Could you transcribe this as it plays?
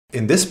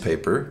In this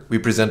paper, we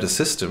present a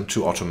system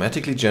to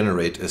automatically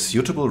generate a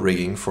suitable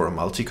rigging for a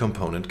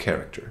multi-component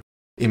character.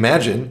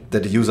 Imagine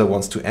that the user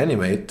wants to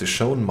animate the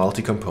shown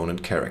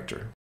multi-component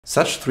character.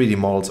 Such 3D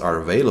models are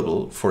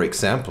available, for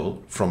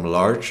example, from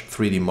large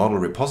 3D model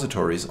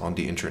repositories on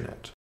the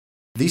internet.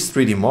 These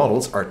 3D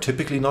models are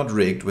typically not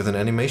rigged with an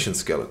animation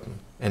skeleton,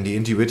 and the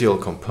individual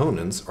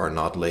components are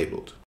not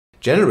labeled.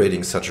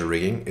 Generating such a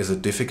rigging is a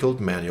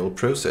difficult manual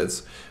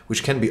process,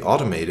 which can be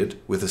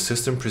automated with the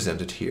system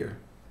presented here.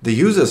 The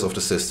users of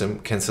the system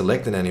can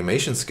select an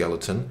animation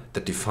skeleton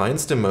that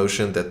defines the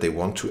motion that they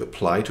want to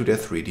apply to their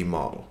 3D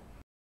model.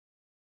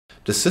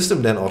 The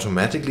system then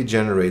automatically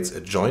generates a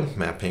joint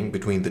mapping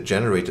between the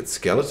generated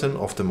skeleton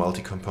of the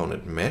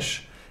multi-component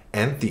mesh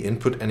and the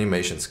input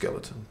animation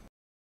skeleton.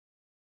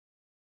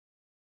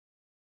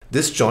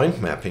 This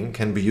joint mapping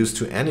can be used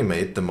to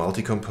animate the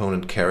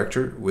multi-component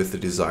character with the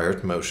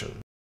desired motion.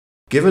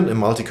 Given a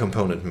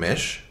multi-component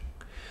mesh,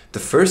 the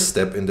first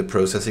step in the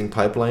processing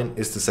pipeline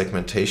is the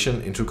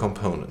segmentation into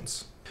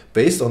components.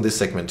 Based on this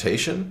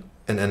segmentation,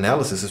 an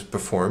analysis is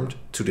performed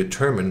to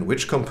determine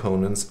which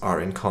components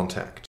are in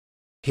contact.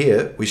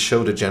 Here we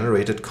show the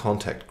generated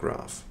contact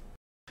graph.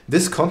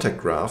 This contact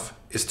graph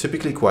is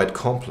typically quite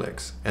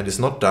complex and is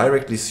not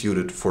directly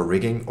suited for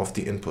rigging of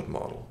the input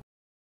model.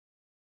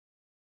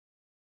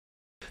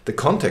 The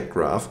contact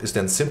graph is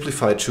then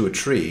simplified to a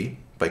tree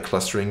by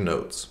clustering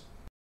nodes.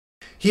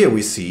 Here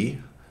we see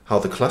how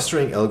the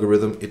clustering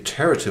algorithm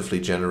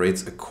iteratively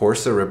generates a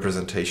coarser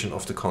representation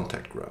of the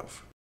contact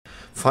graph.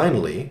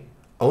 Finally,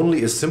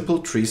 only a simple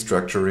tree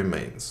structure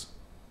remains.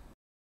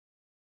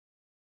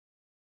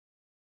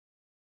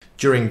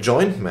 During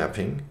joint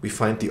mapping, we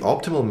find the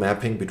optimal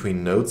mapping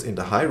between nodes in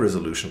the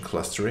high-resolution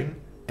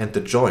clustering and the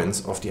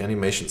joints of the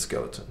animation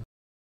skeleton.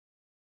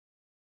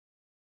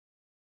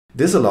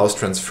 This allows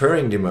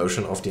transferring the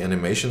motion of the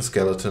animation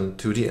skeleton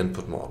to the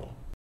input model.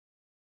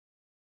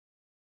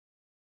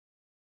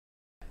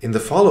 In the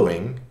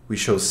following, we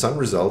show some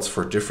results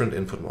for different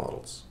input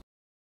models.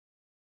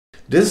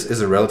 This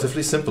is a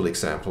relatively simple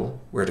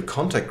example where the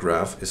contact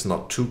graph is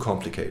not too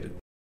complicated.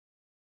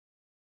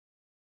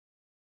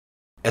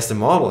 As the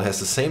model has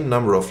the same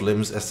number of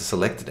limbs as the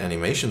selected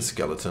animation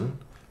skeleton,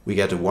 we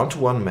get a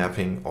one-to-one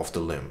mapping of the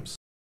limbs.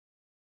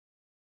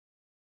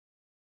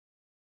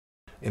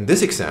 In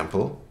this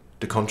example,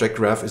 the contact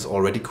graph is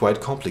already quite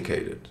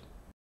complicated.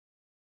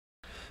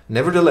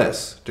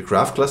 Nevertheless, the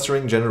graph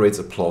clustering generates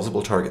a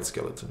plausible target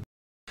skeleton.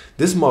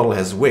 This model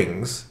has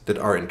wings that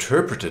are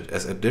interpreted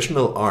as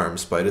additional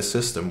arms by the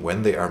system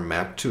when they are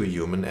mapped to a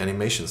human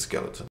animation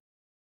skeleton.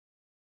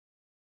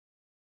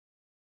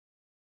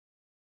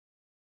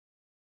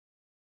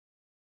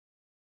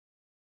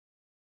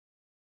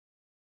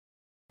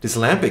 This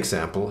lamp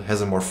example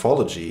has a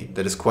morphology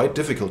that is quite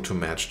difficult to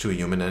match to a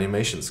human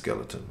animation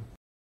skeleton.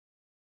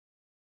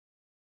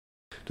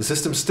 The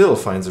system still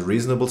finds a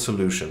reasonable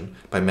solution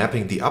by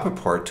mapping the upper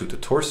part to the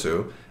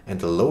torso and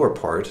the lower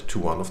part to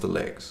one of the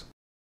legs.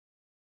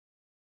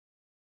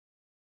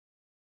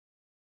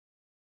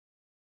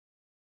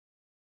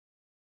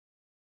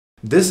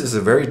 This is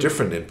a very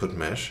different input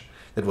mesh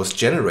that was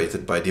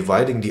generated by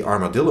dividing the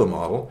armadillo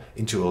model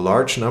into a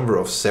large number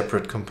of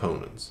separate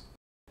components.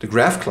 The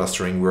graph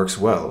clustering works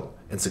well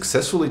and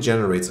successfully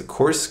generates a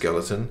coarse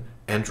skeleton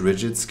and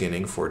rigid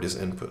skinning for this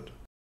input.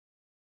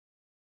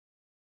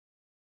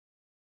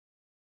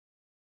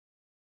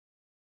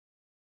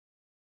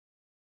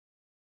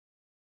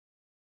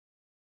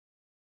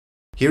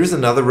 Here is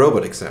another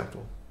robot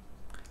example.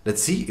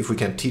 Let's see if we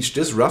can teach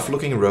this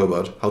rough-looking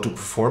robot how to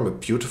perform a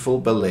beautiful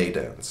ballet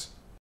dance.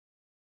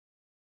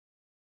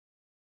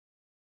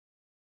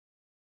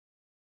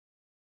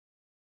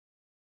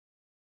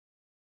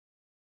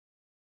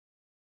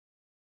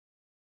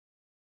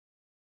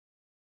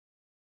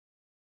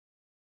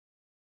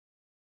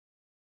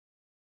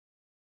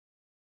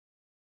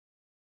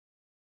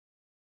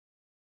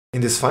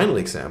 In this final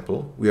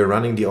example, we are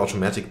running the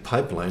automatic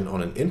pipeline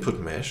on an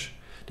input mesh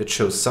that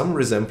shows some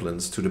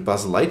resemblance to the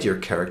Buzz Lightyear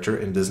character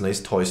in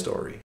Disney's Toy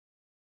Story.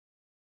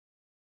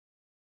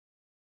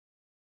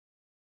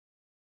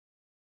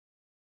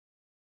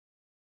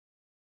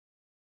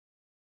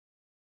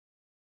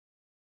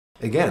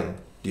 Again,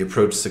 the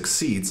approach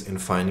succeeds in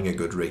finding a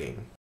good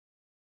rigging.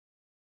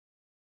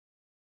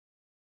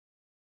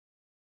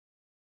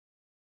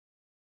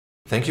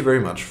 Thank you very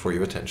much for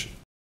your attention.